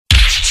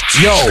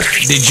Yo,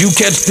 did you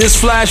catch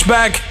this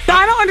flashback?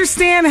 I don't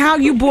understand how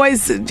you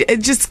boys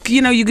just,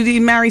 you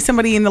could marry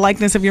somebody in the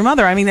likeness of your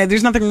mother. I mean,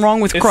 there's nothing wrong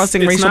with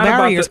crossing racial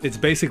barriers. It's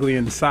basically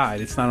inside.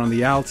 It's not on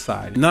the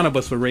outside. None of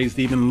us were raised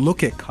to even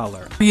look at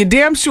color. You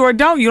damn sure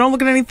don't. You don't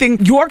look at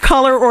anything your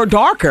color or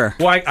darker.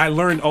 Well, I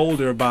learned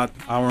older about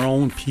our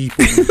own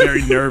people in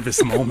very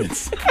nervous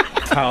moments.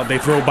 How they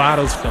throw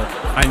bottles. So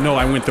I know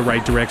I went the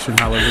right direction.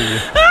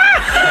 Hallelujah.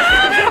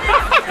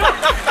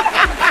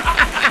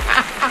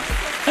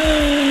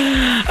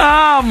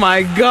 Oh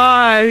my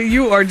God,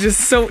 you are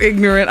just so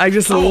ignorant. I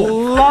just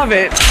love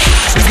it.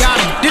 You got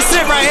him. This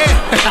it right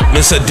here.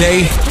 Miss a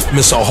day,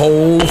 miss a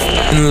whole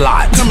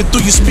lot. Coming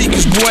through your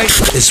speakers, boy.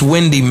 It's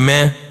Wendy,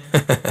 man.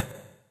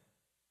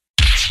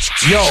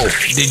 Yo,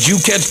 did you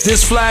catch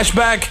this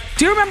flashback?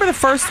 Do you remember the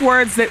first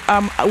words that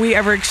we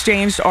ever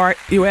exchanged, Art?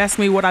 You asked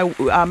me what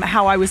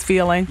how I was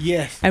feeling.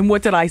 Yes. And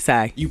what did I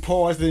say? You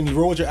paused and you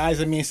rolled your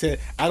eyes at me and said,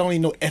 "I don't need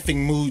no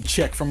effing mood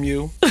check from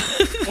you."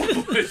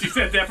 She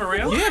said that for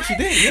real? Yeah, she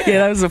did. Yeah. Yeah,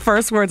 that was the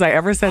first words I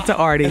ever said to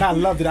Artie. And I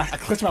loved it. I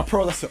clutched my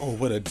pearls. I said, "Oh,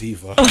 what a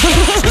diva." This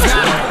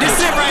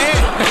it right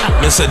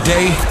here. Miss a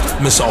day,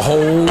 miss a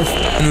whole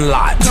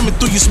lot. Coming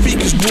through your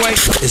speakers, boy.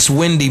 It's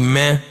Wendy,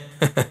 man.